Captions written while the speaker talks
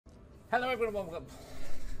Hello everyone, welcome.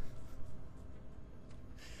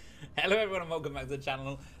 Hello everyone and welcome back to the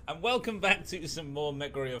channel, and welcome back to some more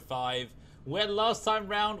MechWarrior 5, where last time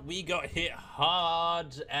round we got hit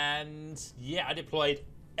hard, and yeah, I deployed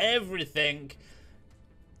everything.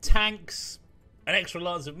 Tanks, an extra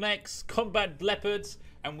lance of mechs, combat leopards,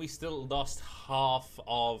 and we still lost half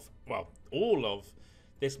of, well, all of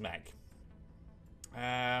this mech.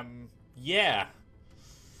 Yeah.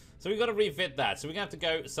 So we've got to refit that. So we're going to have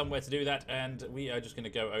to go somewhere to do that. And we are just going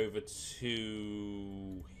to go over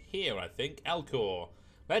to here, I think. Alcor.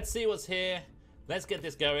 Let's see what's here. Let's get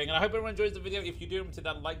this going. And I hope everyone enjoys the video. If you do, remember to hit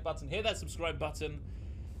that like button. Hit that subscribe button.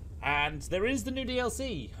 And there is the new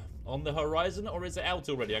DLC on the horizon. Or is it out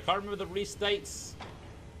already? I can't remember the restates.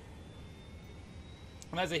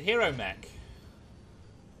 And there's a hero mech.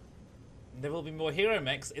 There will be more hero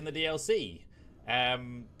mechs in the DLC.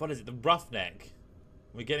 What is it? The roughneck.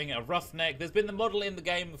 We're getting a roughneck. There's been the model in the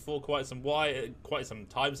game for quite some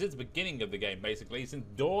time, since the beginning of the game, basically. Since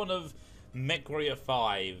dawn of MechWarrior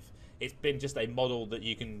 5, it's been just a model that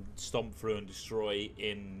you can stomp through and destroy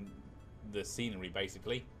in the scenery,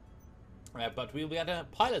 basically. But we'll be able to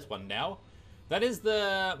pilot one now. That is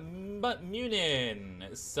the Munin.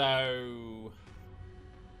 So,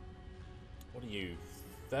 what are you?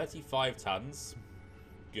 35 tons.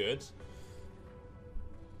 Good.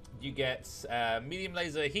 You get medium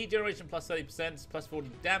laser heat generation plus 30%, plus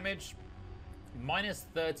 40 damage, minus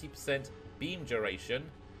 30% beam duration,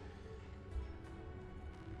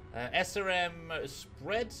 SRM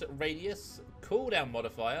spread radius, cooldown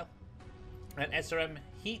modifier, and SRM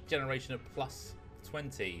heat generation of plus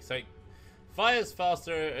 20. So it fires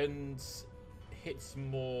faster and hits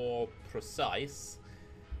more precise,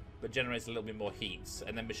 but generates a little bit more heat.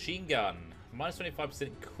 And then machine gun, minus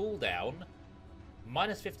 25% cooldown,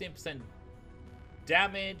 minus 15%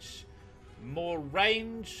 damage, more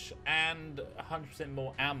range, and 100%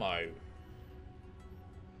 more ammo.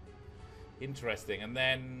 Interesting. And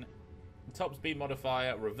then top speed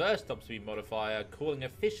modifier, reverse top speed modifier, cooling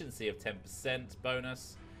efficiency of 10%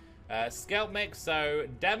 bonus. Scout mech, so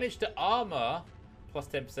damage to armor plus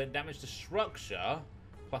 10%, damage to structure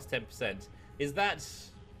plus 10%. Is that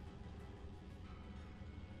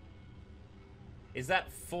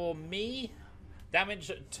for me?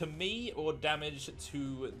 Damage to me or damage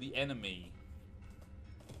to the enemy?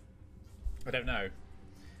 I don't know.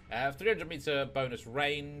 300 meter bonus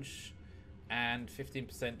range and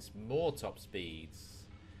 15% more top speed.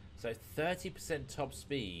 So 30% top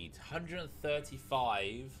speed,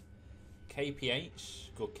 135 kph,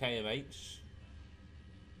 called kmh.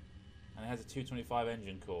 And it has a 225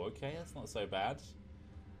 engine core. Okay, that's not so bad.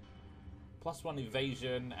 Plus 1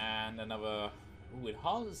 evasion and another... Ooh,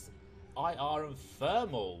 enhanced IR and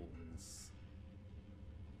thermals.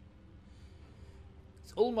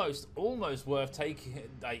 It's almost worth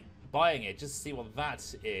buying it just to see what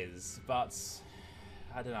that is, but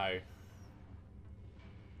I don't know.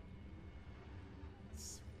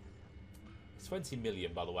 It's 20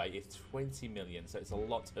 million, by the way. It's 20 million, so it's a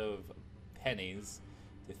lot of pennies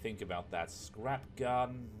to think about that. Scrap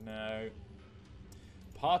gun, no.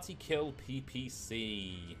 Party kill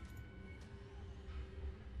PPC.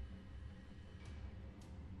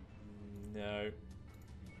 No.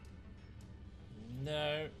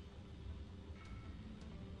 No.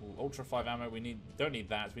 Ooh, Ultra 5 ammo, don't need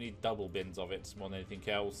that. We need double bins of it more than anything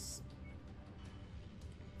else.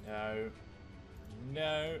 No.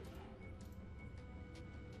 No.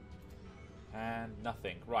 And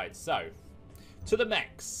nothing. Right, so to the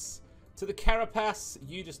mechs. To the carapace,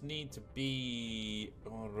 you just need to be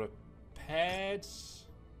repaired.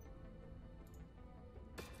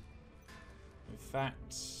 In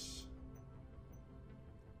fact,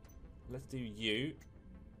 let's do you,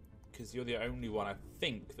 because you're the only one, I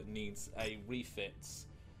think, that needs a refit.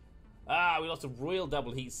 Ah, we lost a royal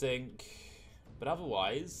double heatsink, but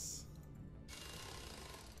otherwise,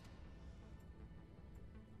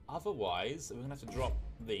 we're going to have to drop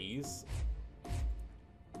these.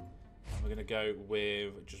 And we're going to go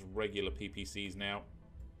with just regular PPCs now.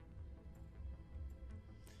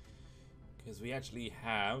 Because we actually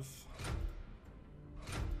have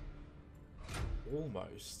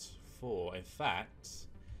almost 4. In fact,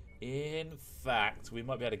 we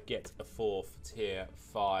might be able to get a 4th tier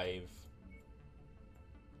 5.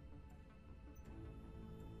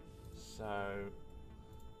 So,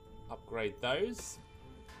 upgrade those.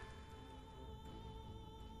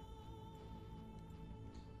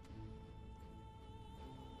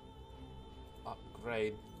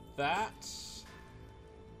 Upgrade that.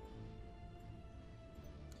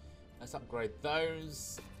 Let's upgrade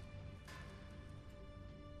those.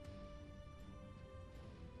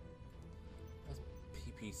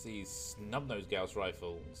 PPCs, snub-nosed Gauss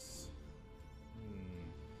rifles.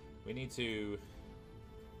 We need to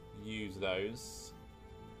use those.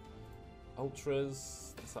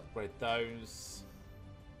 Ultras, let's upgrade those.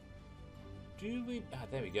 Do we? Ah,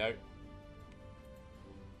 there we go.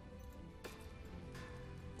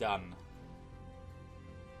 Done.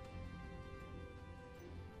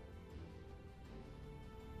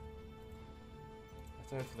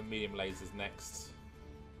 Let's go for the medium lasers next.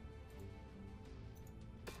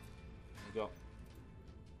 We got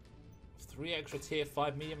 3 extra tier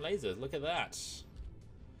 5 medium lasers. Look at that.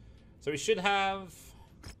 So we should have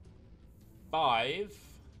 4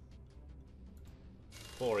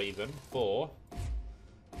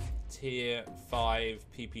 tier 5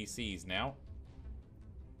 PPCs now.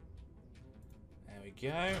 There we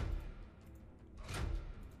go.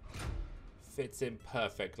 Fits in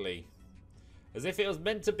perfectly. As if it was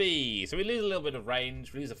meant to be. So we lose a little bit of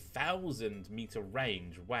range. We lose 1,000 meter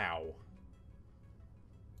range. Wow.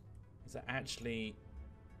 Is that actually...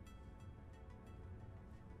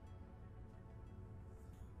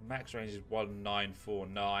 Max range is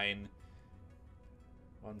 1949.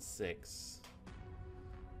 16.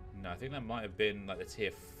 No, I think that might have been like the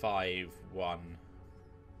tier 5 one.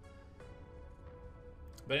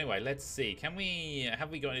 But anyway, let's see. Can we... Have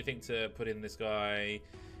we got anything to put in this guy?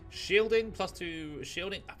 Shielding, +2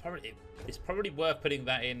 shielding. It's probably worth putting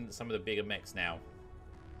that in some of the bigger mechs now.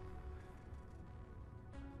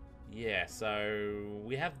 Yeah, so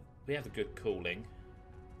we have the good cooling.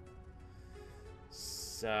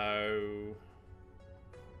 So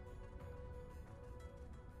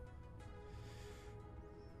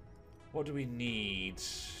what do we need?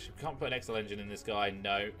 We can't put an XL engine in this guy,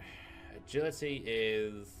 no. Agility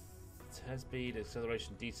is turn speed,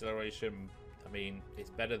 acceleration, deceleration. I mean,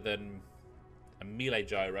 it's better than a melee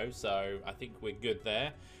gyro, so I think we're good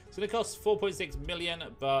there. It's going to cost 4.6 million,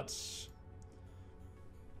 but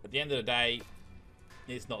at the end of the day,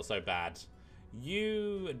 it's not so bad.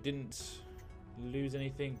 You didn't lose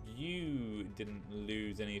anything. You didn't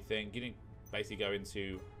lose anything. You didn't basically go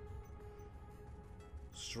into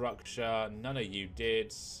structure. None of you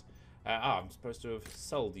did. I'm supposed to have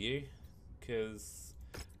sold you because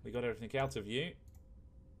we got everything out of you.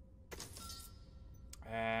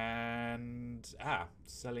 And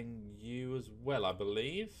selling you as well, I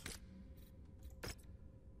believe.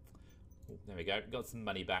 Oh, there we go. Got some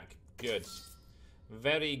money back. Good.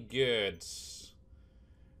 Very good.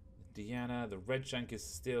 Diana, the red shank is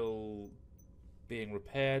still being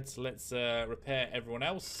repaired. So let's repair everyone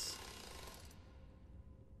else.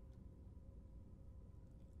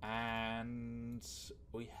 And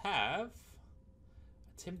we have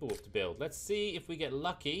a Timberwolf to build. Let's see if we get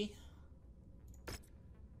lucky.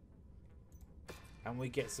 And we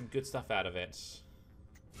get some good stuff out of it.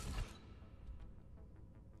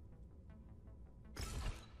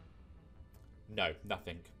 No,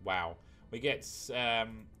 nothing. Wow. We get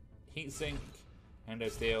heatsink,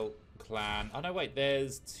 endosteel, clan. Oh no, wait.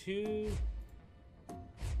 There's 2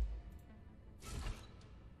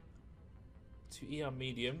 ER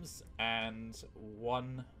mediums and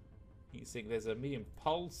 1 heatsink. There's a medium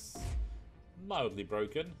pulse, mildly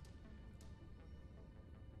broken.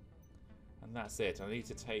 And that's it. I need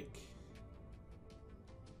to take...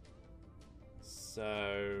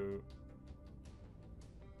 So...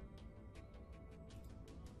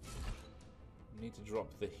 need to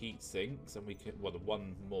drop the heat sinks, and we can... Well, the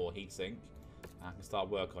 1 more heat sink. And I can start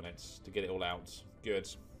work on it to get it all out. Good.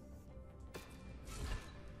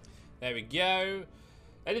 There we go.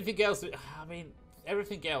 Anything else? I mean,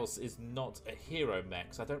 everything else is not a hero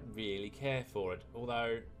mech, so I don't really care for it.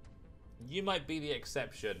 Although... you might be the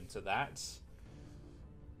exception to that.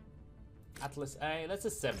 Atlas A, let's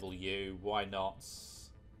assemble you. Why not?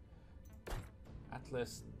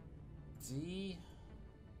 Atlas D.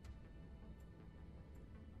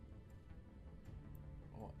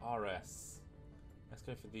 Or RS. Let's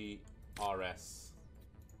go for the RS.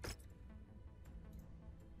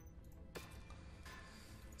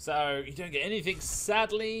 So, you don't get anything,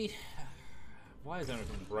 sadly. Why is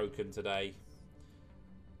everything broken today?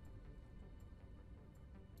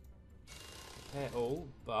 Repair all,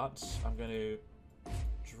 but I'm going to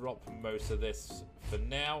drop most of this for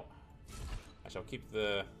now. Actually, I'll keep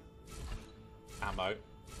the ammo.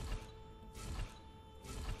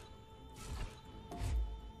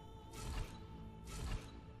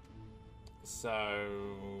 So,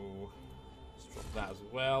 let's drop that as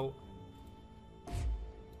well.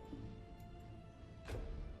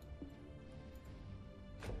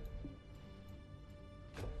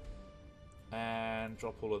 And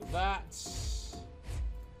drop all of that.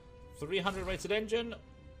 300 rated engine,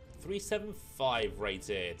 375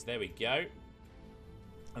 rated. There we go.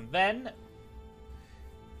 And then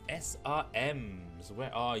SRMs.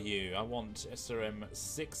 Where are you? I want SRM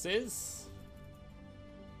 6s.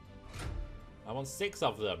 I want 6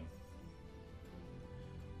 of them.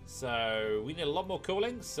 So we need a lot more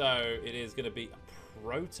cooling. So it is going to be a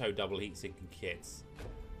proto double heat sinking kit.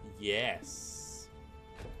 Yes.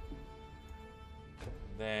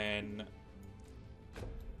 Then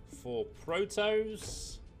for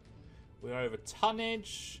protos, we're over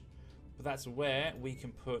tonnage, but that's where we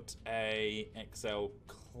can put a XL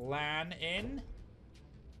clan in.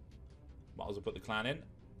 Might as well put the clan in.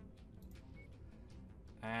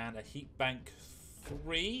 And a heat bank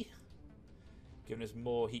 3, giving us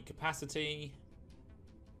more heat capacity.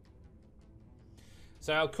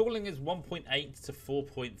 So our cooling is 1.8 to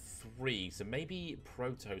 4.3, so maybe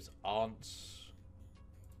protos aren't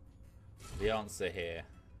the answer here.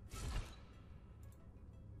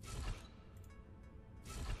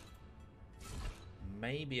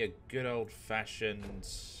 Maybe a good old-fashioned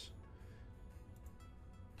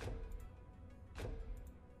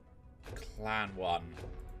clan one.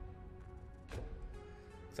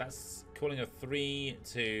 So that's cooling of 3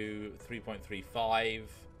 to 3.35.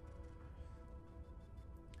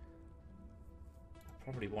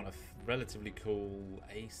 Probably want a relatively cool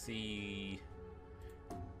AC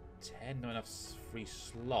 10, not enough free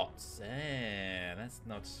slots.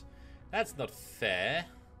 That's not fair.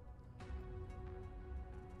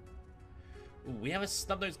 Ooh, we have a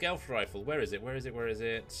snub-nosed Gelf rifle. Where is it? Where is it? Where is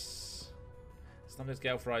it? Snub-nosed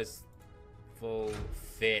Gelf rifle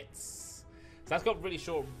fits. So that's got really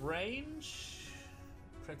short range.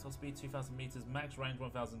 Projectile speed 2,000 meters. Max range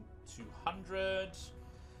 1,200.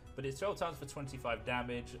 But it's 12 times for 25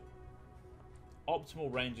 damage.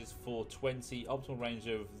 Optimal range is 420. Optimal range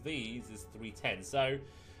of these is 310. So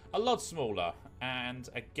a lot smaller. And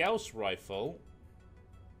a Gauss rifle,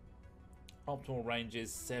 optimal range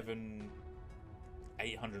is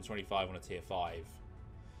 825 on a tier 5.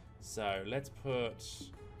 So let's put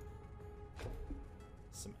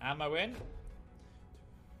some ammo in.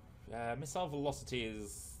 Missile velocity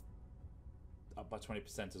is up by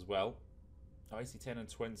 20% as well. AC 10 and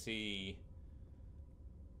 20.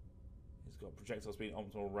 He's got projectile speed,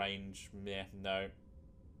 optimal range. Yeah, no.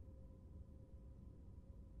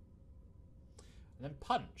 And then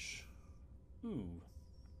punch. Ooh.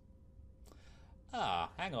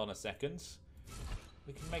 Hang on a second.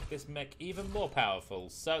 We can make this mech even more powerful.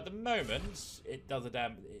 So at the moment, it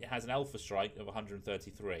has an alpha strike of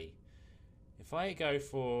 133. If I go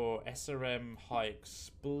for SRM high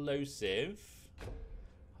explosive,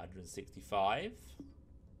 165,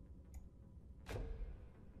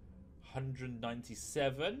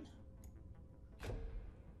 197,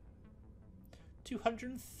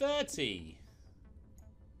 230.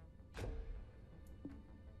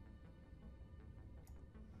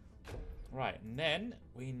 Right, and then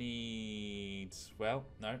we need, well,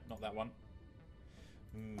 no, not that one.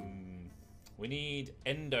 We need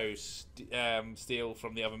endo steel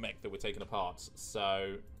from the other mech that we're taking apart.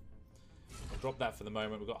 So I'll drop that for the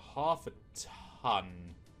moment. We've got half a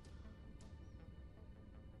ton,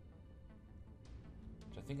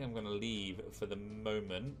 which I think I'm going to leave for the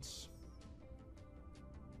moment. So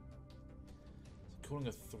cooling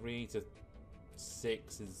a 3 to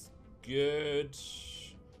 6 is good.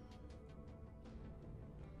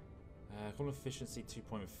 Cooling efficiency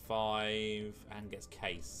 2.5 and gets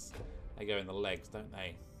case. They go in the legs, don't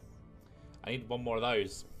they? I need one more of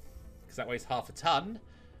those because that weighs half a ton.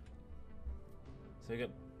 So we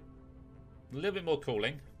got a little bit more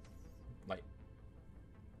cooling, like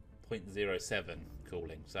 0.07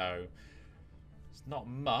 cooling. So it's not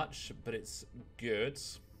much, but it's good.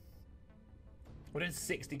 We're doing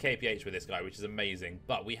 60 kph with this guy, which is amazing.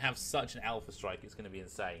 But we have such an alpha strike; it's going to be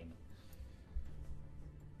insane.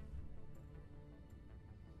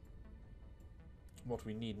 What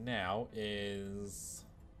we need now is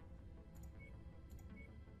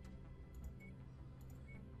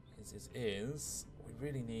we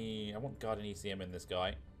really need. I want guardian ECM in this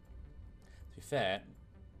guy. To be fair,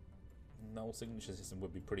 null signature system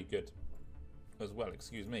would be pretty good as well.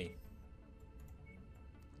 Excuse me.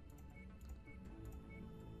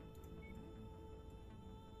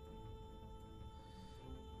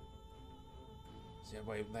 So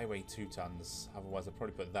yeah, they weigh 2 tons. Otherwise, I'd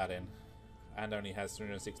probably put that in. And only has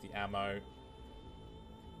 360 ammo.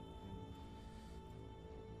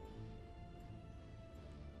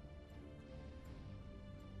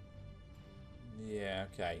 Yeah,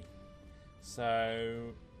 okay.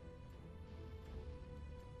 So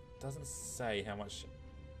doesn't say how much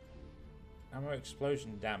Ammo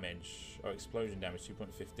explosion damage. Oh, explosion damage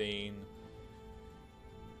 2.15.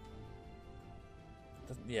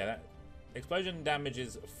 Yeah, that explosion damage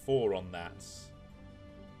is 4 on that.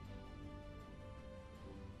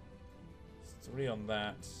 3 on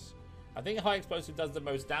that. I think high explosive does the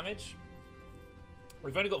most damage.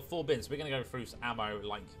 We've only got 4 bins, so we're going to go through some ammo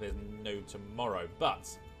like there's no tomorrow. But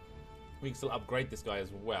we can still upgrade this guy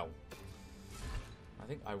as well. I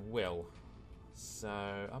think I will. So,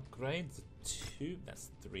 upgrade 2. That's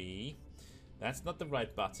 3. That's not the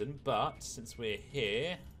right button, but since we're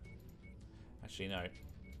here... Actually, no.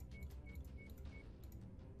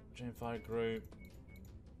 Gen Fire Group.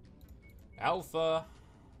 Alpha.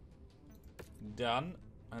 Done.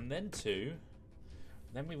 And then 2.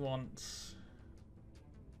 Then we want...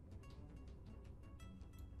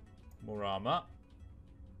 more armor.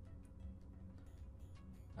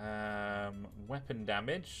 Weapon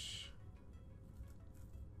damage.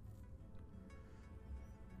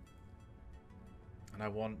 And I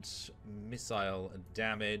want missile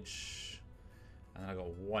damage. And I got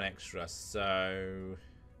 1 extra, so...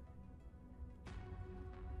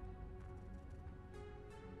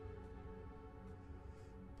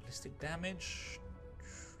 ballistic damage.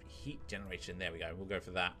 Heat generation. There we go. We'll go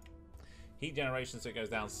for that. Heat generation, so it goes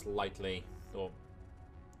down slightly. Or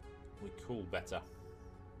we cool better.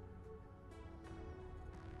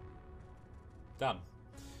 Done.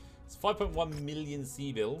 It's 5.1 million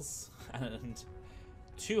C-bills and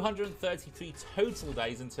 233 total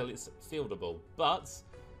days until it's fieldable. But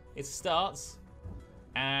it starts,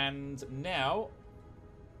 and now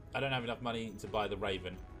I don't have enough money to buy the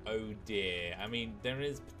Raven. Oh dear. I mean, there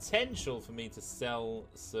is potential for me to sell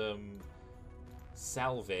some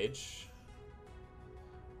salvage.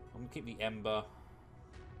 I'm gonna keep the Ember.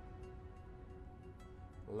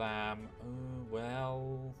 Lamb. Oh,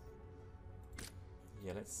 well.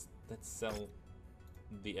 Yeah, let's sell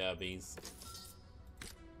the Herbies.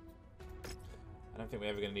 I don't think we're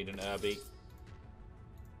ever gonna need an Herbie.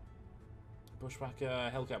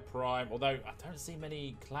 Bushwhacker, Hellcat Prime. Although I don't see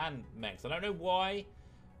many clan mechs. I don't know why.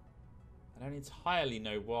 I don't entirely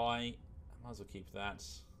know why. I might as well keep that.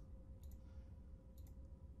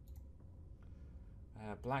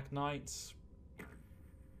 Black Knight.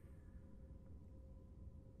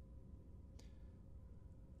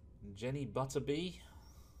 Jenny Butterby.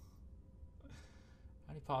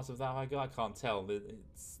 How many parts of that have I got? I can't tell.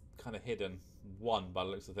 It's kind of hidden. 1 by the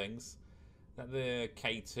looks of things. Is that the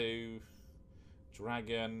K2?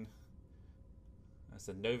 Dragon. That's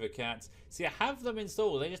the Nova Cat. See, I have them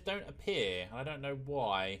installed. They just don't appear. I don't know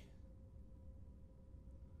why.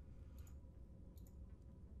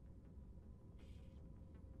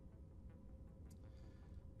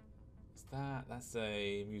 That's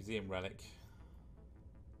a museum relic.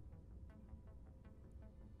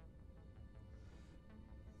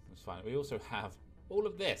 That's fine. We also have all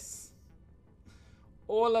of this.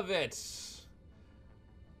 All of it.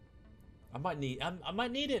 I might need it. I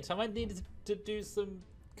might need it to do some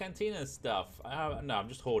cantina stuff. No, I'm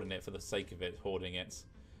just hoarding it for the sake of it. Hoarding it.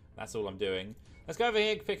 That's all I'm doing. Let's go over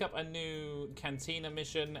here, pick up a new cantina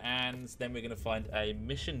mission, and then we're going to find a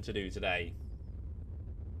mission to do today.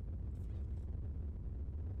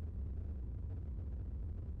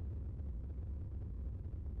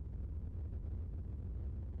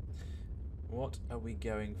 What are we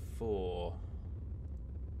going for?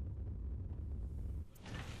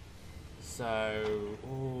 So,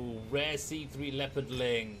 ooh, rare C3 Leopard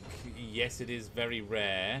Link. Yes, it is very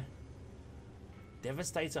rare.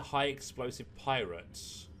 Devastator High Explosive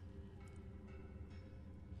Pirate.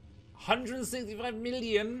 165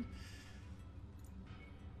 million.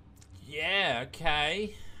 Yeah,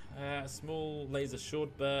 okay. Small laser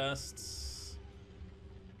short bursts.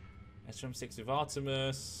 SRM6 with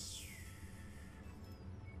Artemis.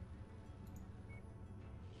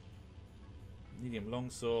 Medium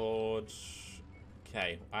longsword.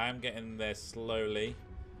 Okay, I am getting there slowly.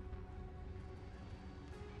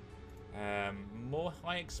 More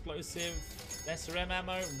high explosive SRM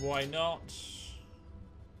ammo. Why not?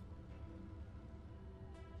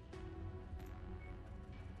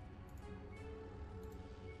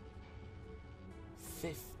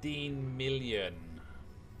 $15 million.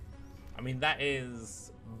 I mean, that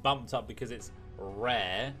is bumped up because it's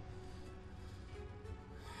rare.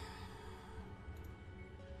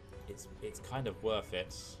 It's kind of worth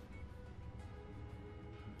it.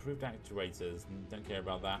 Improved actuators. Don't care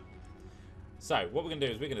about that. So, what we're going to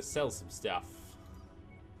do is we're going to sell some stuff.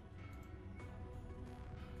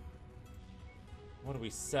 What are we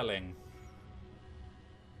selling?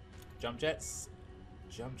 Jump jets.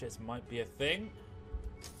 Jump jets might be a thing.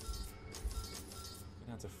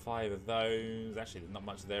 Down to 5 of those. Actually, there's not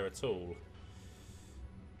much there at all.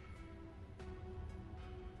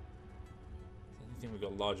 The only thing we've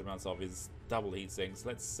got large amounts of is double heat sinks.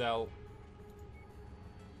 Let's sell.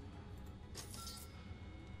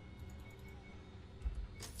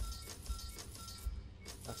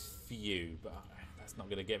 A few, but that's not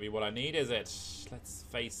going to get me what I need, is it? Let's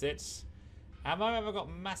face it. Ammo? Have I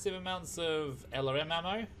got massive amounts of LRM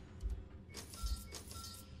ammo?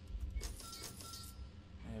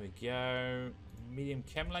 There we go. Medium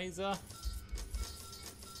chem laser.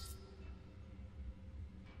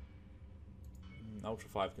 Ultra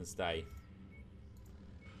 5 can stay.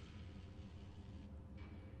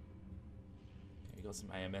 Okay, we got some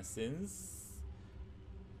AMSs.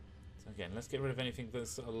 So again, let's get rid of anything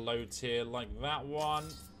that's sort of low tier like that one.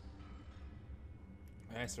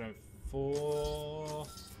 SRM 4.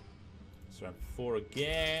 SRM 4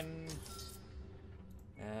 again.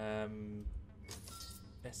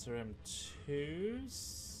 SRM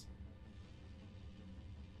 2s.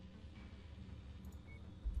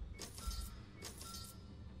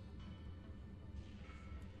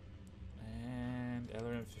 And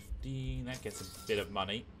LRM 15. That gets a bit of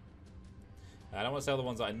money. I don't want to sell the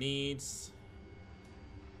ones that I need.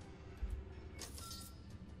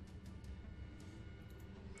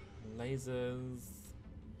 Lasers.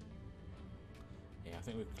 Yeah, I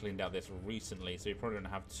think we've cleaned out this recently, so we probably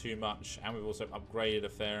don't have too much. And we've also upgraded a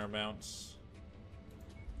fair amount.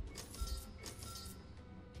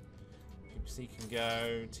 PPC can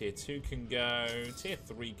go. Tier 2 can go. Tier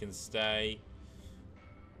 3 can stay.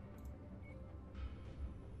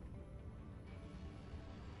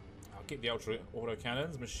 I'll keep the ultra auto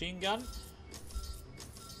cannons. Machine gun.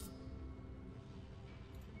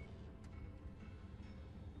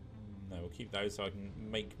 No, we'll keep those so I can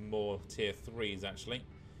make more tier 3s actually.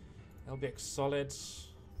 LBX solid.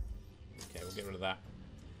 Okay, we'll get rid of that.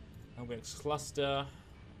 LBX cluster.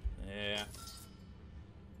 Yeah.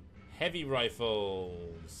 Heavy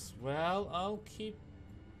rifles. Well, I'll keep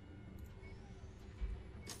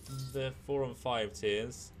the 4 and 5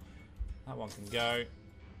 tiers. That one can go.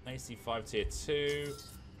 AC5 tier 2.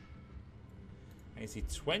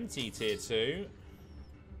 AC20 tier 2.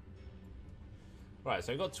 Right,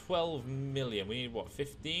 so we've got 12 million. We need, what,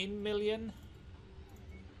 15 million?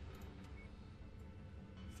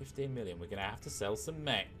 15 million. We're going to have to sell some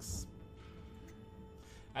mechs.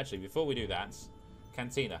 Actually, before we do that,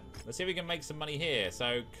 Cantina. Let's see if we can make some money here.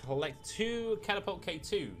 So, collect 2 catapult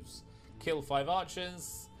K2s. Kill 5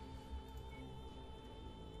 archers.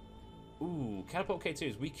 Ooh, catapult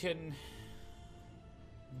K2s. We can...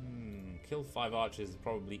 kill 5 archers is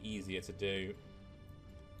probably easier to do.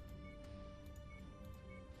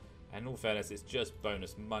 And in all fairness, it's just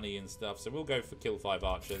bonus money and stuff, so we'll go for kill 5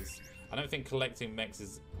 archers. I don't think collecting mechs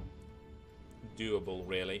is doable,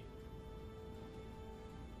 really.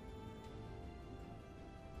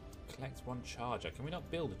 Collect 1 charger. Can we not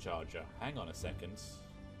build a charger? Hang on a second.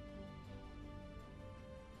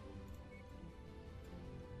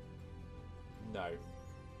 No.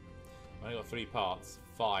 I've only got 3 parts.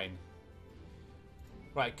 Fine.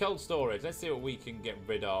 Right, cold storage. Let's see what we can get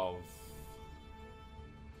rid of.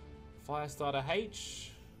 Firestarter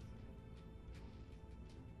H.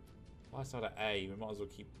 Firestarter A. We might as well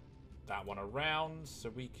keep that one around so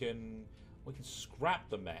we can scrap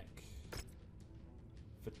the mech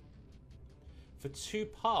for 2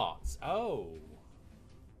 parts. Oh,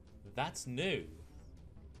 that's new.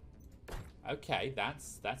 Okay,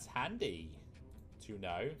 that's handy to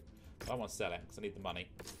know. But I want to sell it because I need the money.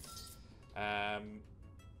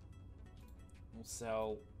 We'll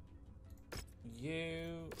sell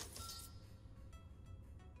you.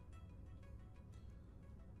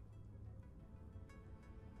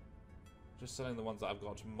 Just selling the ones that I've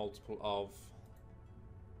got multiple of.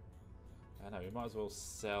 I know, we might as well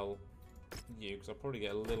sell you, because I'll probably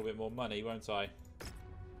get a little bit more money, won't I?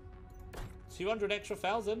 200 extra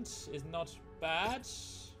thousand is not bad.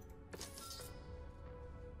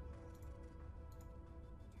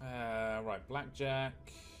 Right, blackjack.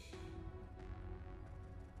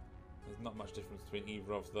 There's not much difference between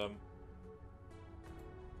either of them.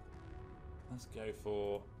 Let's go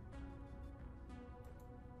for...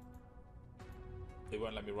 They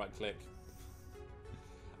won't let me right click.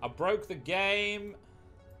 I broke the game.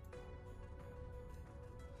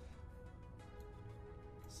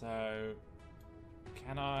 So,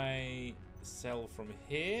 can I sell from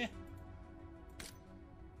here?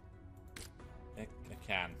 I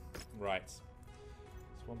can. Right. It's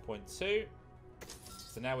 1.2.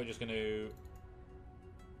 So now we're just going to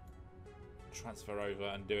transfer over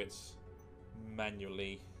and do it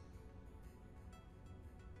manually.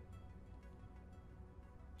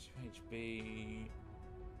 HB.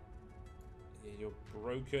 Yeah, you're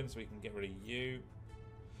broken, so we can get rid of you.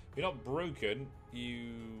 If you're not broken, you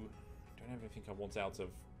don't have anything I want out of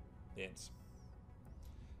it.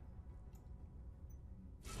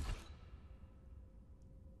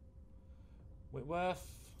 Whitworth.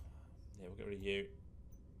 Yeah, we'll get rid of you.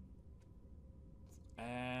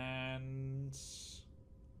 And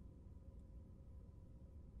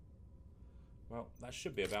well, that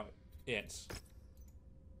should be about it.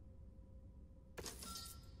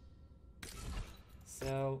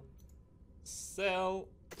 Sell. Sell.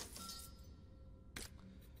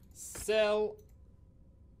 Sell.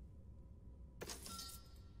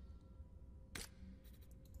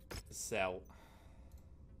 Sell.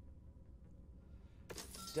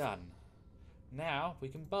 Done. Now we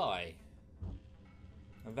can buy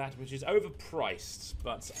that which is overpriced,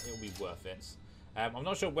 but it'll be worth it. I'm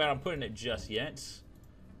not sure where I'm putting it just yet.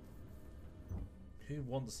 Who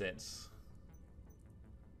wants it?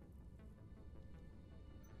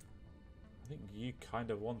 I think you kind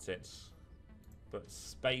of want it, but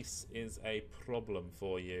space is a problem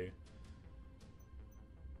for you.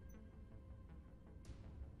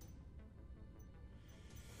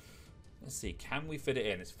 Let's see, can we fit it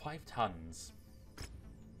in? It's 5 tons.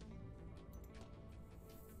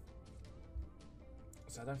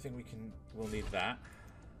 So I don't think we can. We'll need that.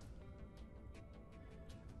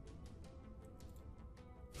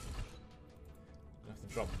 We'll have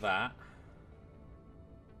to drop that.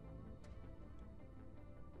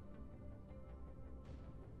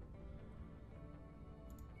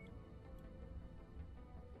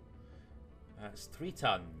 It's 3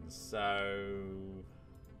 tons, so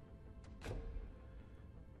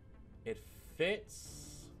it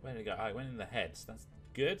fits. Where did it go? Oh, it went in the heads. That's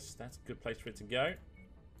good. That's a good place for it to go.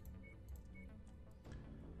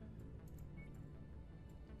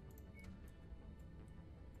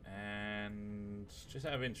 And just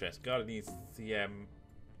out of interest, Guard needs CM.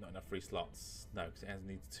 Not enough free slots. No, because it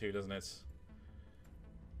needs 2, doesn't it?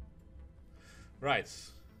 Right.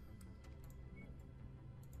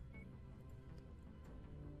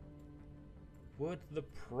 Would the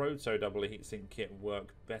proto double heatsink kit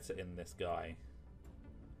work better in this guy?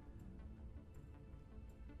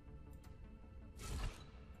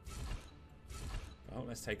 Well,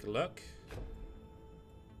 let's take a look.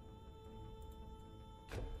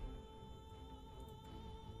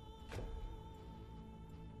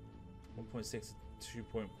 1.6 to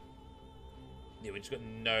 2. Yeah, we just got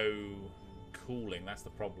no cooling. That's the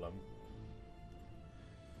problem.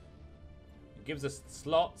 It gives us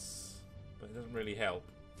slots, but it doesn't really help.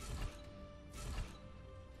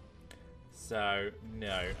 So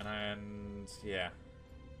no, and yeah,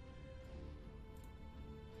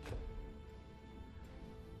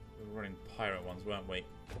 we were running pirate ones, weren't we?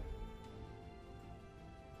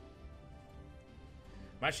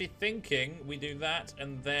 I'm actually thinking we do that,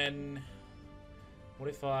 and then what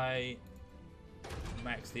if I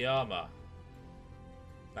max the armor?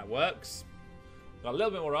 That works. Got a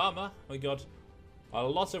little bit more armor. We got a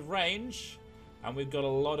lot of range, and we've got a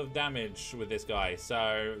lot of damage with this guy,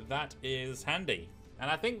 so that is handy. And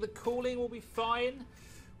I think the cooling will be fine.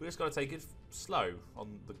 We just got to take it slow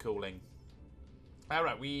on the cooling. All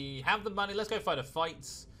right, we have the money. Let's go find a fight.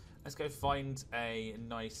 Let's go find a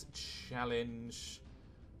nice challenge.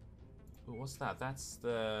 Ooh, what's that? That's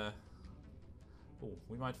the... Oh,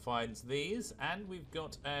 we might find these. And we've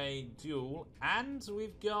got a duel. And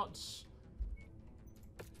we've got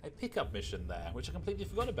a pickup mission there, which I completely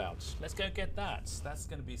forgot about. Let's go get that. That's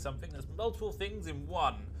going to be something. There's multiple things in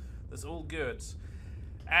one. That's all good.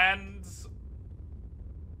 And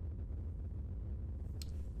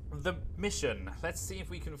the mission. Let's see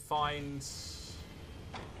if we can find...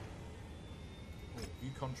 Oh,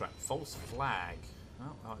 view contract. False flag.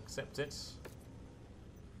 Well, I'll accept it.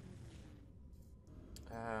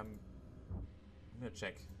 I'm going to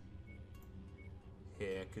check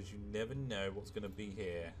here, because you never know what's going to be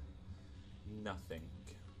here. Nothing.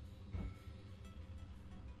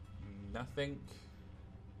 Nothing.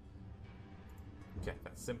 Okay,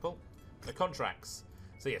 that's simple. The contracts.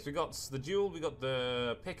 So yes, we got the duel, we got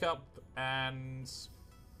the pickup, and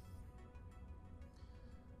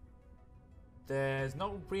there's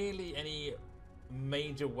not really any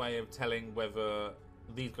major way of telling whether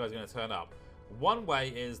these guys are going to turn up. One way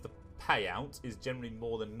is the payout is generally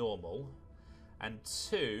more than normal, and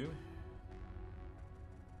 2,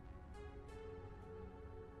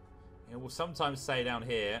 it will sometimes say down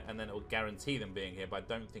here, and then it will guarantee them being here, but I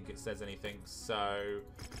don't think it says anything, so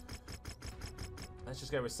let's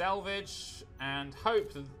just go with salvage and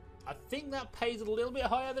hope that, I think that pays a little bit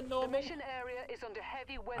higher than normal. The mission area is under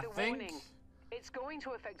heavy weather warning. It's going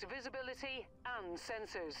to affect visibility and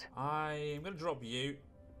sensors. I'm going to drop you.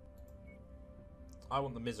 I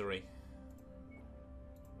want the misery.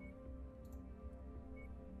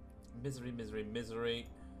 Misery, misery, misery.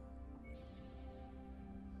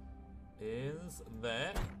 Is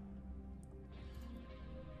there.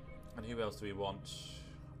 And who else do we want?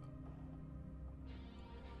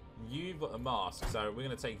 You've got a mask, so we're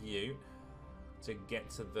going to take you to get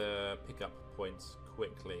to the pickup point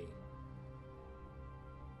quickly.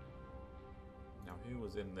 Now, who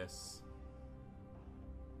was in this?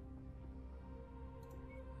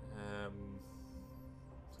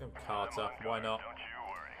 Let's go with Carter. Why not?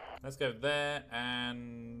 Let's go there,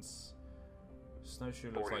 and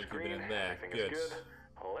Snowshoe looks like you've been in there. Good.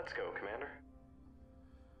 Let's go, Commander.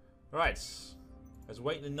 Right. Let's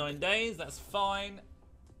wait the 9 days. That's fine.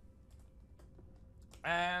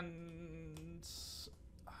 And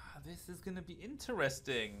this is going to be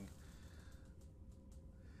interesting.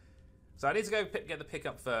 So I need to go get the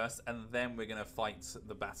pickup first, and then we're going to fight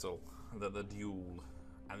the battle, the duel.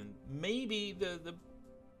 And maybe the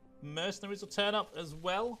mercenaries will turn up as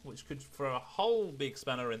well, which could throw a whole big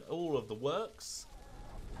spanner in all of the works.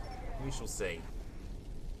 We shall see.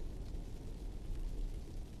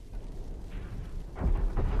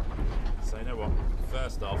 So you know what?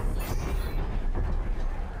 First off,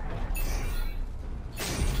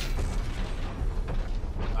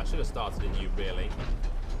 I should have started in you, really.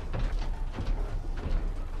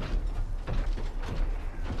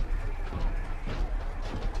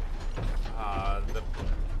 The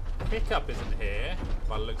pickup isn't here,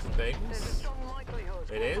 by the looks of things. There's a strong likelihood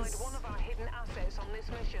It we'll is. find one of our hidden assets on this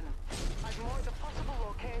mission. I've marked a possible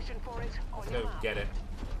location for it on Let's your go map. get it.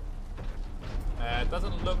 It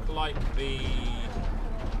doesn't look like the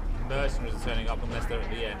mercenaries are turning up unless they're at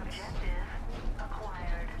the end.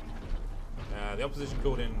 The opposition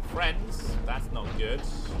called in friends. That's not good.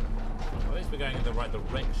 Well, at least we're going in the right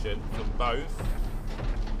direction for both.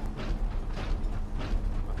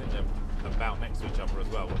 I think they're about next to each other as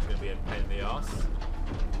well, which is going to be a pain in the arse.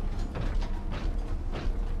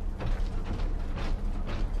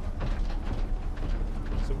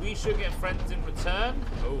 So we should get friends in return.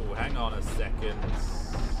 Oh, hang on a second.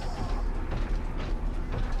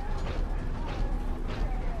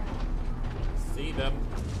 See them.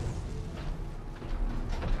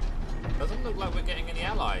 Doesn't look like we're getting any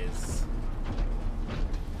allies.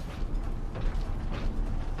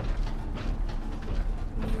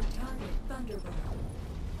 New target, Thunderbolt.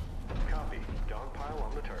 Copy. Dogpile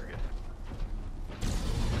on the target.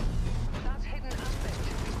 That hidden asset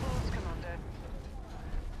should be close, Commander.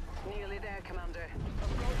 Nearly there, Commander.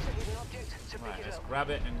 Approach the hidden object to Right, pick it let's up. grab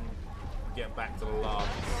it and get back to the lab.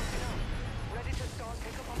 That's close enough. Ready to start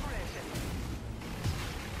pickup operation.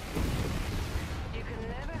 You can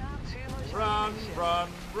never have too much Run, ammunition. run,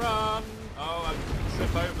 run! Oh, I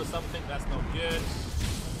trip over something. That's not good.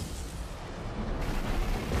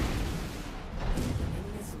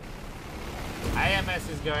 AMS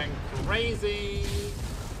is going crazy.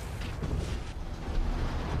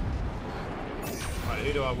 Right,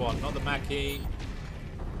 who do I want? Not the Mackie.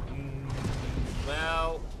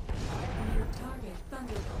 Well, New target,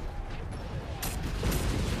 Thunderbolt.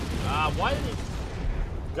 why did it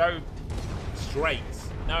go straight?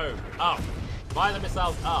 No, up. Fire the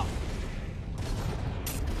missiles up.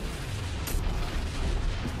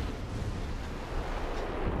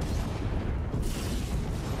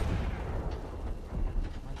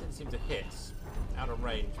 I didn't seem to hit. Out of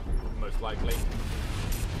range, most likely.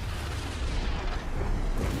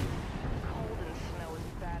 Cold and snow is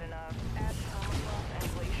bad enough. Add permafrost and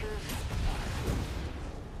glaciers.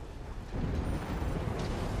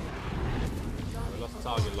 We lost the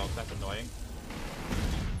target lock, that's annoying.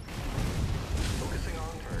 Focusing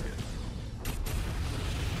on target.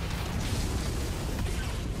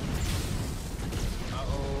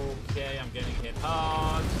 Okay, I'm getting hit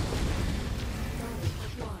hard. Target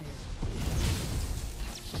acquired.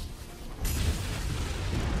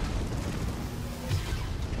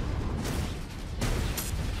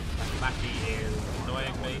 Mackie is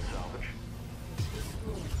annoying me. Salvage.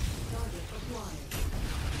 Destroyed. Target acquired.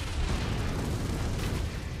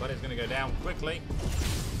 But it's going to go down quickly.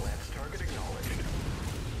 Lance target acknowledged.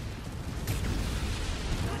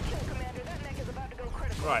 Good kill, Commander. That mech is about to go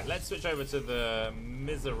critical. Right, let's switch over to the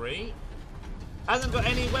Misery. Hasn't got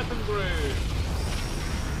any weapon grooves.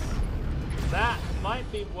 That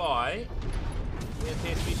might be why we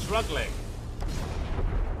appear to be struggling.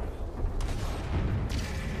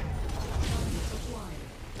 Target acquired.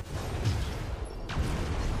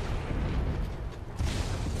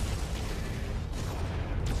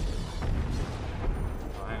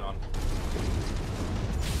 Oh, hang on.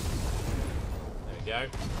 go.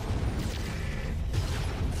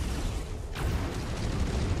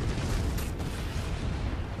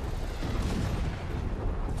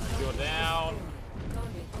 You're down.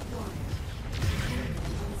 Target acquired.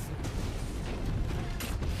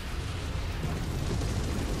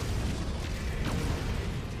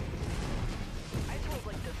 I told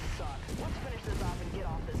like this suck. Let's finish this off and get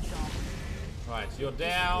off this job. Right, you're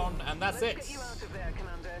down, and that's Let's it. get you out of there,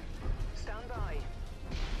 Commander. Stand by.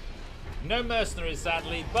 No mercenaries,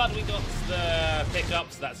 sadly, but we got the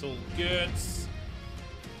pickups. That's all good.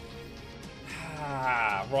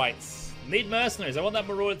 Right. Need mercenaries. I want that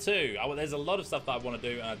marauder too. There's a lot of stuff that I want to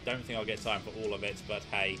do, and I don't think I'll get time for all of it. But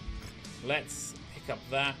hey, let's pick up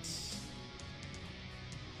that.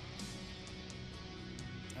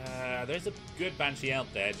 There's a good Banshee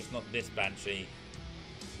out there, just not this Banshee.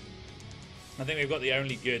 I think we've got the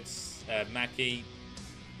only good Mackie.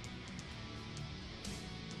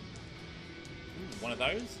 Ooh, one of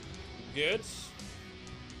those. Good.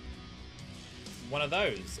 One of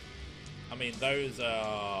those. I mean, those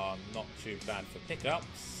are not too bad for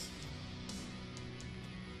pickups.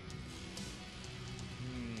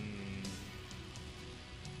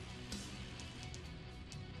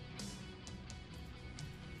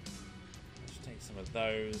 Let's take some of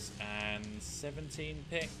those and 17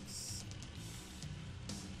 picks.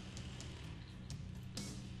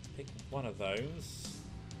 Pick one of those.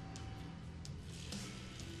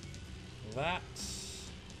 That.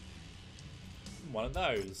 One of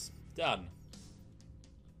those. Done.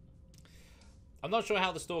 I'm not sure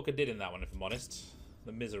how the Stalker did in that one, if I'm honest.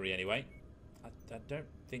 The Misery, anyway. I don't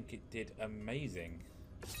think it did amazing.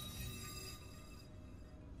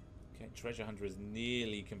 Okay, Treasure Hunter is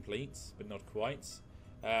nearly complete, but not quite.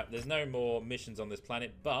 There's no more missions on this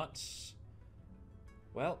planet, but...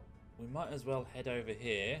 well, we might as well head over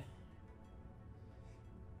here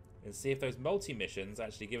and see if those multi-missions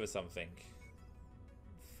actually give us something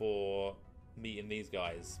for meeting these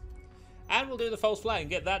guys. And we'll do the false flag and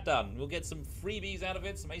get that done. We'll get some freebies out of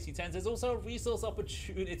it, some AC-10s. There's also a resource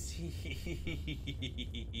opportunity.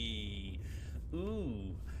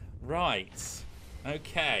 Ooh, right.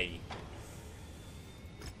 Okay.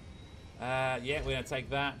 Yeah, we're going to take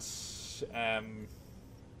that. I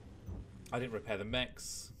didn't repair the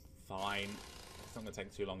mechs. Fine. It's not going to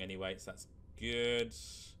take too long anyway, so that's good.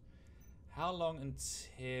 How long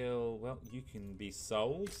until... well, you can be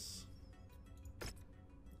sold.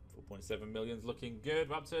 4.7 million is looking good.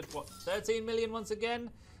 We're up to, what, 13 million once again?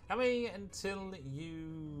 How many until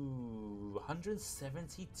you...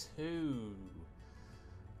 172.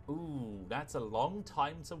 Ooh, that's a long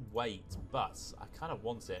time to wait, but I kind of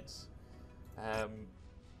want it.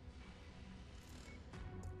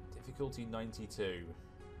 Difficulty 92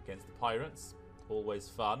 against the pirates. Always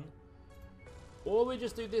fun. Or we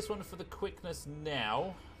just do this one for the quickness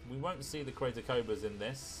now. We won't see the Crater Cobras in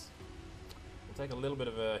this. We'll take a little bit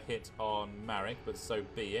of a hit on Marek, but so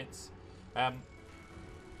be it.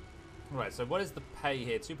 Right, so what is the pay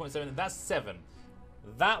here? 2.7, that's 7.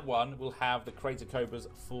 That one will have the Crater Cobras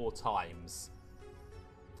 4 times.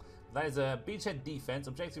 That is a beachhead defense,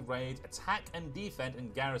 objective raid, attack and defend,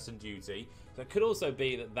 and garrison duty. So it could also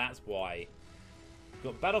be that that's why. We've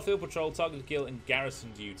got battlefield patrol, target kill, and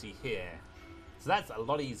garrison duty here. So that's a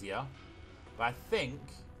lot easier. But I think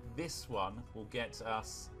this one will get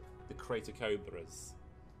us the Crater Cobras.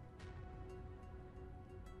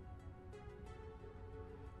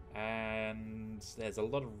 And there's a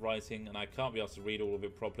lot of writing, and I can't be able to read all of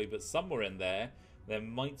it properly, but somewhere in there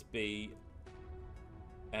might be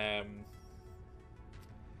that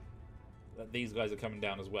these guys are coming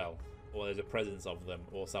down as well, or there's a presence of them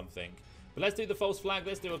or something. But let's do the false flag.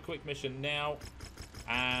 Let's do a quick mission now,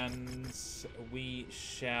 and we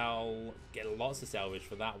shall get lots of salvage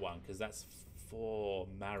for that one, because that's for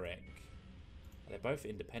Marek. They're both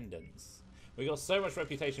independents. We got so much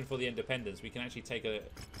reputation for the independents, we can actually take a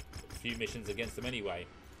few missions against them anyway.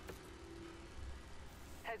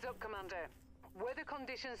 Heads up, Commander. Weather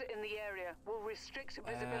conditions in the area will restrict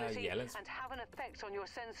visibility yeah, and have an effect on your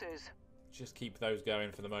sensors. Just keep those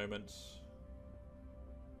going for the moment.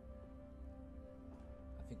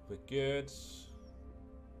 I think we're good.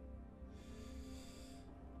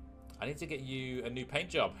 I need to get you a new paint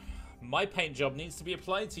job. My paint job needs to be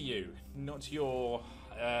applied to you, not your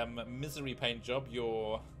misery paint job,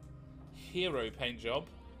 your hero paint job.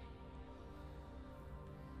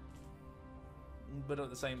 But at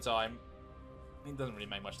the same time, it doesn't really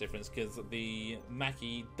make much difference, because the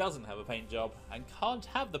Mackie doesn't have a paint job and can't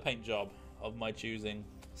have the paint job of my choosing,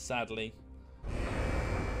 sadly.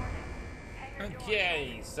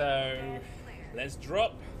 Okay, so let's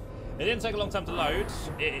drop It didn't take a long time to load.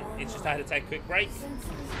 It just had to take a quick break.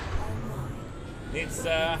 It's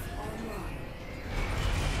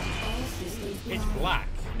pitch black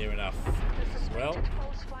near enough. Well,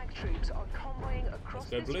 let's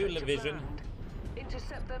go blue division.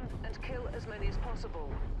 Intercept them and kill as many as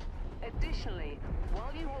possible. Additionally,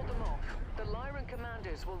 while you hold them off, the Lyran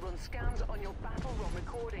commanders will run scans on your battle ROM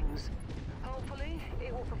recordings. Hopefully,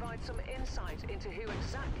 it will provide some insight into who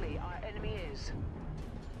exactly our enemy is.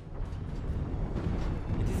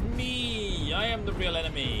 It is me! I am the real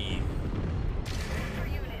enemy!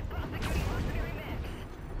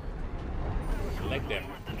 Leg them.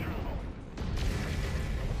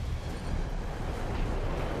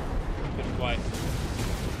 Couldn't quite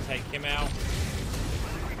take him out.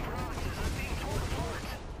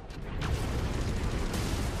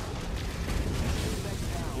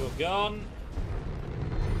 You're gone.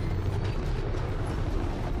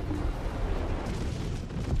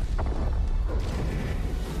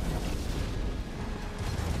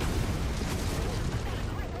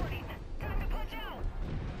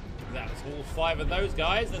 That's all 5 of those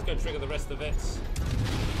guys. Let's go trigger the rest of it.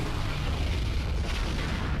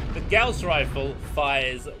 The Gauss rifle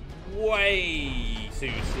fires way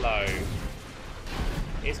too slow.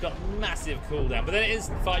 It's got massive cooldown, but then it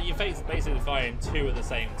is you basically firing 2 at the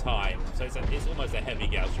same time, so it's almost a heavy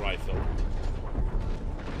Gauss rifle.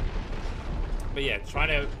 But yeah, trying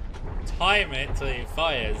to time it till it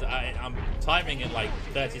fires, I'm timing it like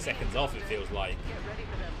 30 seconds off. It feels like.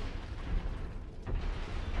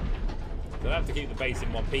 So I have to keep the base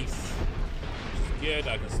in one piece, which is good.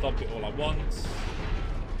 I can stop it all I want.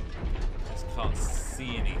 Just can't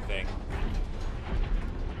see anything.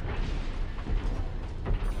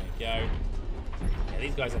 Go. Yeah,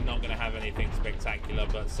 these guys are not going to have anything spectacular,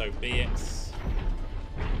 but so be it.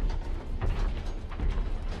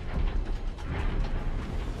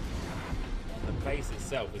 The base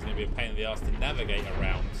itself is going to be a pain in the ass to navigate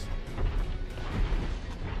around.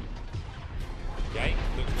 Okay,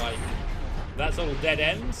 looks like that's all dead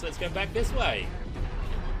ends. Let's go back this way.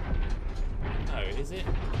 Oh, is it?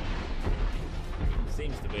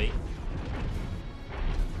 Seems to be.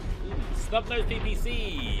 Snub-nosed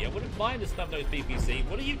PPC. I wouldn't mind a snub-nosed PPC.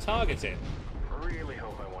 What are you targeting? Really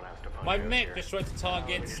hope I won't have to punch My out mech here. just tried to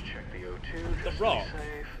target Just check the O2 the just to be rock.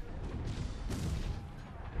 safe.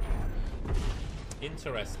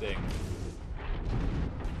 Interesting.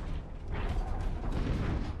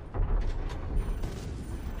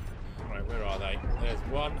 Right, where are they? There's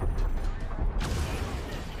one.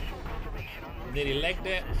 Nearly legged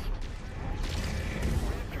it.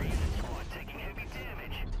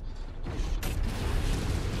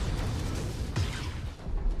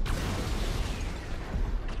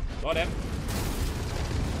 Got him.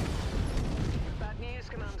 Bad news,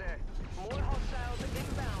 Commander. More hostiles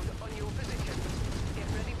inbound on your position. Get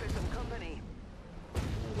ready for some company.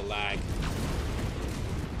 All the lag.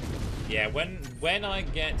 Yeah, when I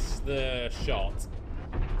get the shot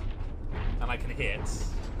and I can hit,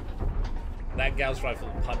 that Gauss rifle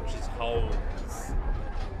punches holes.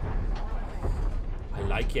 I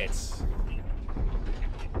like it.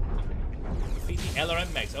 Defeat the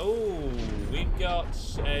LRM mechs. Oh, we've got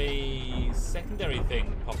a secondary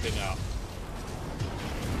thing popping up.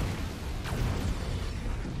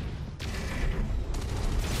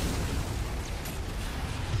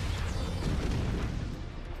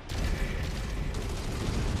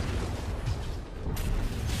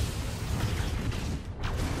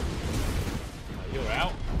 You're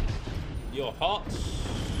out. You're hot.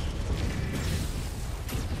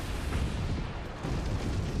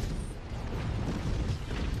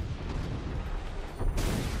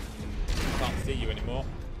 Can't see you anymore.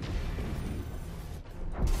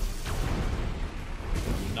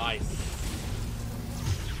 Nice.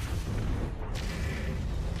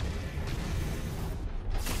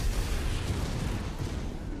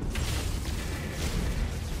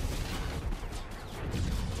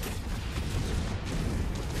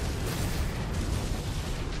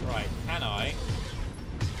 Right, can I?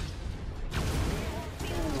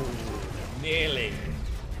 Nearly.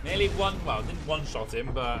 Nearly well, didn't one-shot him,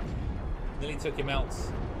 but nearly took him out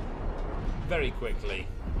very quickly.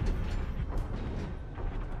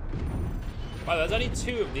 Well, there's only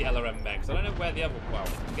 2 of the LRM mechs. I don't know where the other... Well,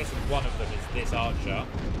 I'm guessing one of them is this archer.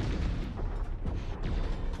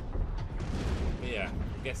 But yeah,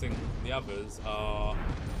 I'm guessing the others are...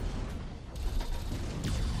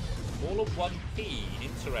 all of 1P.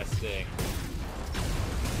 Interesting.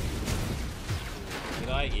 Did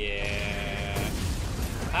I? Yeah.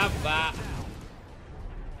 Have that.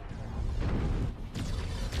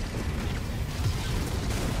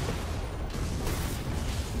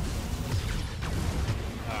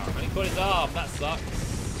 sucks.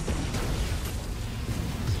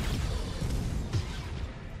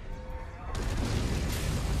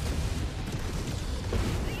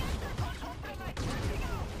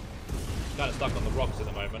 Kind of stuck on the rocks at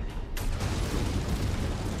the moment.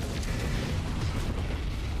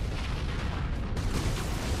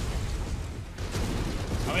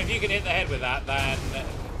 I mean, if you can hit the head with that, then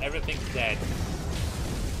everything's dead.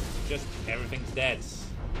 Just everything's dead.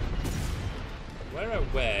 Where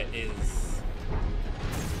is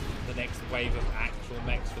the next wave of actual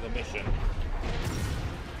mechs for the mission?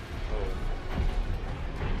 Oh.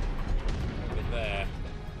 Over there.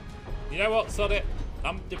 You know what, sod it?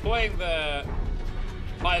 I'm deploying the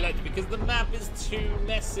pilot because the map is too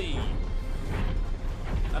messy.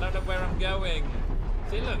 I don't know where I'm going.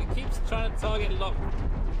 See, look, it keeps trying to target lock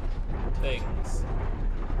things.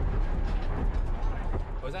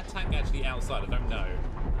 Or is that tank actually outside? I don't know.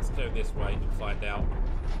 Let's go this way and find out.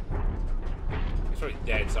 It's already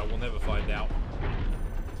dead, so we'll never find out.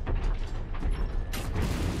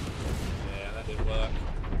 Yeah, that didn't work.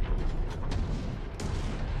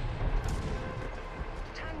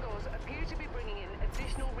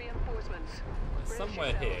 It's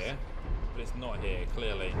somewhere here, but it's not here,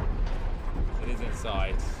 clearly. It is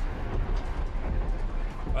inside.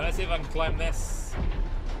 Well, let's see if I can climb this.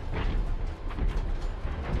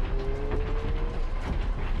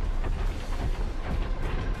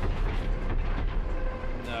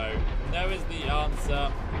 No. No is the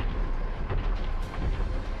answer.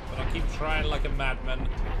 But I'll keep trying like a madman.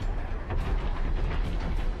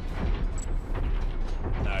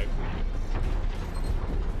 No.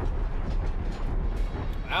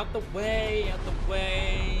 Out the way, out the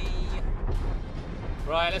way.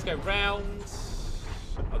 Right, let's go round.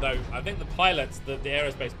 Although, I think the pilots, the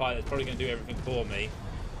aerospace pilot is probably going to do everything for me.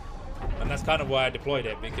 And that's kind of why I deployed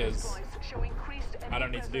it, because I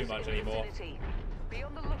don't need to do much anymore. Be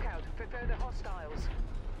on the lookout for further hostiles.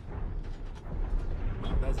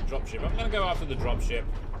 Oh, there's a dropship. I'm going to go after the dropship.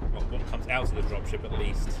 Well, what comes out of the dropship, at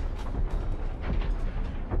least.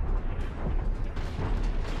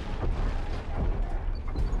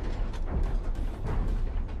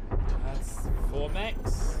 That's 4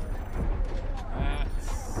 mechs. That's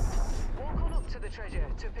Walk on up to the treasure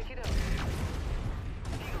to pick it up.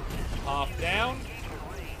 half down.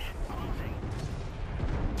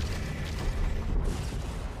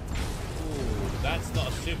 Ooh, that's not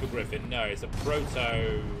a super griffin. No, it's a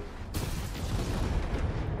proto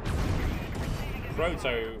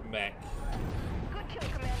mech.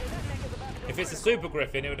 If it's a super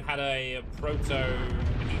griffin, it would have had a proto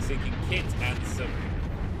heat-sinking kit and some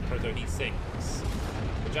proto heat sinks,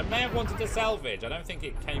 which I may have wanted to salvage. I don't think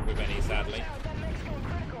it came with any, sadly.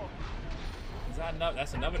 Is that no?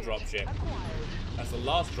 That's another dropship. That's the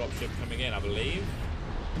last dropship coming in, I believe.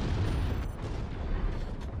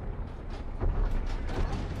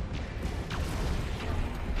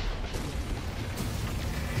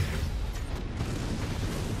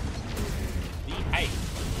 D8.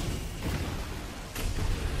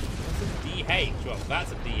 What's a D8? Well,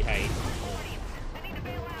 that's a D8.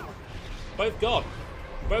 Both gone.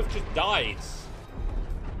 Both just died.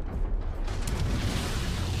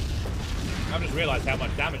 I've just realised how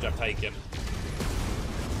much damage I've taken.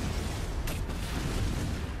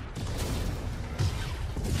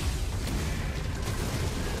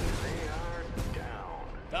 They are down.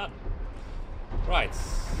 Done. Right.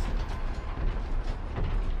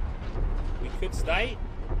 We could stay,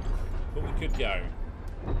 but we could go.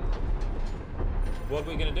 What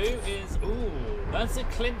we're going to do is... Ooh, that's a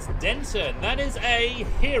Clint Denton. That is a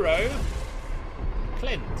hero.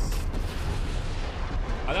 Clint.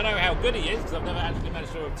 I don't know how good he is, because I've never actually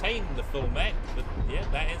managed to obtain the full mech, but yeah,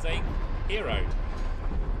 that is a hero.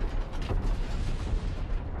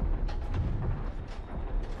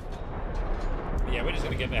 Yeah, we're just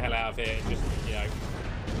going to get the hell out of here and just, you know...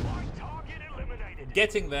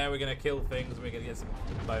 Getting there, we're going to kill things, and we're going to get some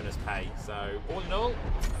bonus pay. So, all in all,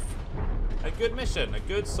 a good mission. A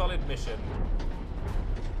good, solid mission.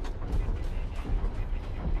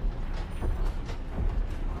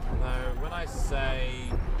 Although, when I say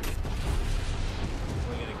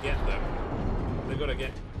we're going to get them, they've got to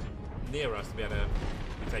get near us to be able to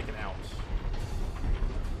be taken out.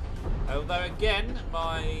 Although, again,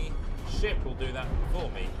 my ship will do that for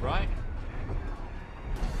me, right?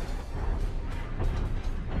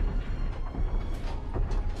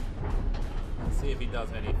 Let's see if he does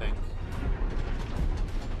anything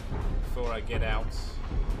before I get out.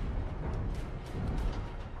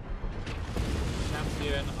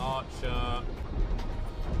 Champion, archer,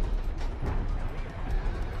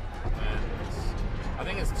 and I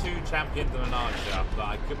think it's 2 champions and an archer, but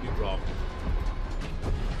I could be wrong.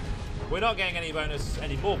 We're not getting any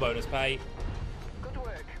more bonus pay. Good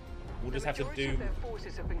work. We'll just have to do... Their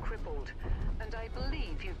forces have been crippled, and I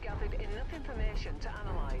believe you've gathered enough information to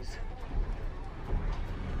analyze.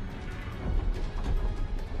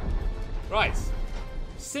 Right.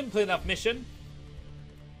 Simple enough mission.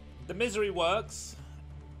 The misery works.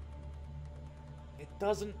 It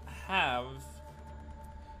doesn't have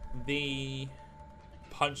the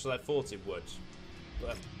punch that I thought it would,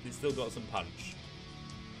 but it's still got some punch.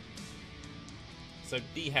 So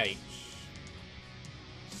DH,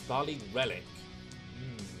 Starling Relic,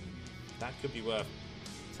 that could be worth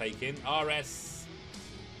taking. RS,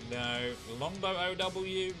 no. Longbow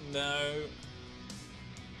OW, no.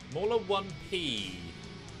 Mauler 1P.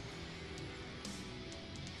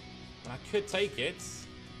 I could take it.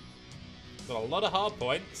 Got a lot of hard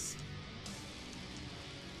points.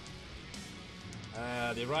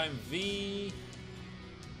 The Orion V.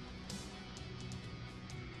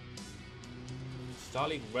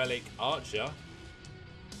 Starling Relic Archer.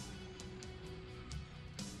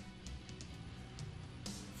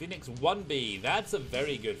 Phoenix 1B. That's a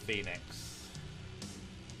very good Phoenix.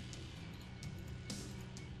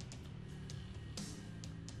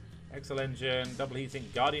 Excel Engine, Double Heating,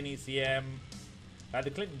 Guardian ECM. The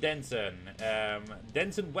Clint Denton.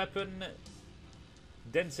 Denton Weapon.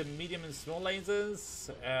 Denton Medium and Small Lasers.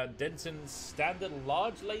 Denton Standard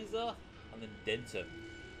Large Laser. And then Denton.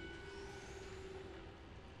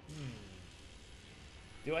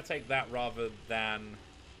 Do I take that rather than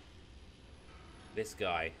this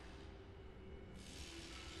guy?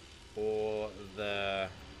 Or the...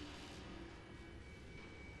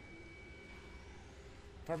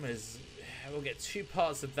 Problem is, we'll get 2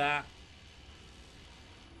 parts of that.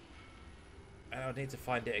 And I'll need to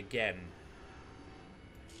find it again.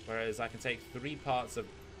 Whereas I can take 3 parts of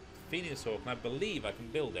Phoenix Hawk, and I believe I can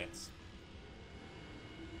build it.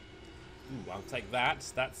 Ooh, I'll take that.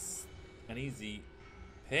 That's an easy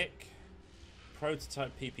pick.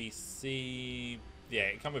 Prototype PPC. Yeah,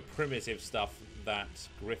 it comes with primitive stuff, that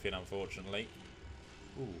Griffin, unfortunately.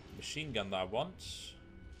 Ooh, machine gun that I want.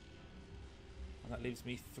 And that leaves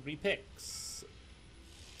me 3 picks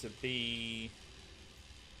to be...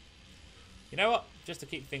 You know what? Just to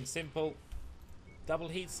keep things simple, double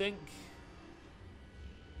heatsink.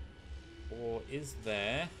 Or is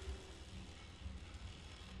there...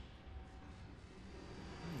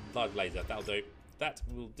 Large laser, that'll do. That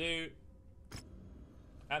will do.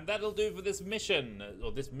 And that'll do for this mission.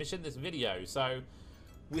 Or this video. So,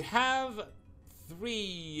 we have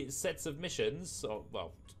 3 sets of missions. Or,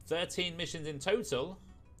 well, 13 missions in total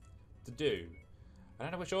to do. I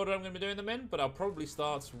don't know which order I'm going to be doing them in, but I'll probably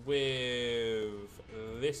start with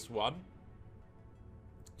this one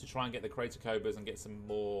to try and get the Crater Cobras and get some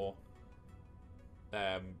more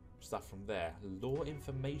stuff from there. Lore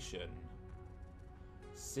information.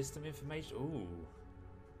 System information. Ooh.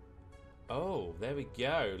 Oh, there we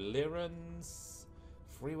go. Lyran's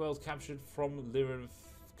free worlds captured from Lyran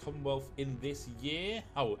Commonwealth in this year.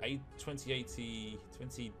 Oh, 2080...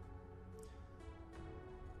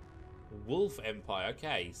 Wolf Empire.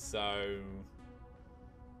 Okay, so...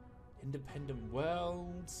 Independent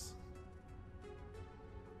worlds.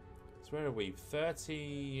 So where are we?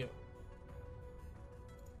 30...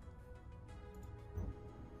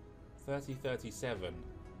 3037.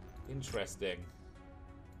 Interesting.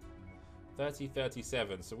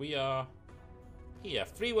 3037. So we are here.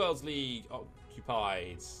 3 Worlds League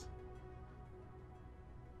occupied.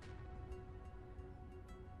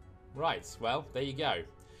 Right, well, there you go.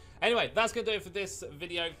 Anyway, that's going to do it for this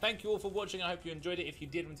video. Thank you all for watching. I hope you enjoyed it. If you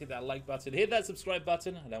did, hit that like button, hit that subscribe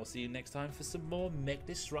button, and I will see you next time for some more mech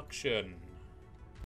destruction.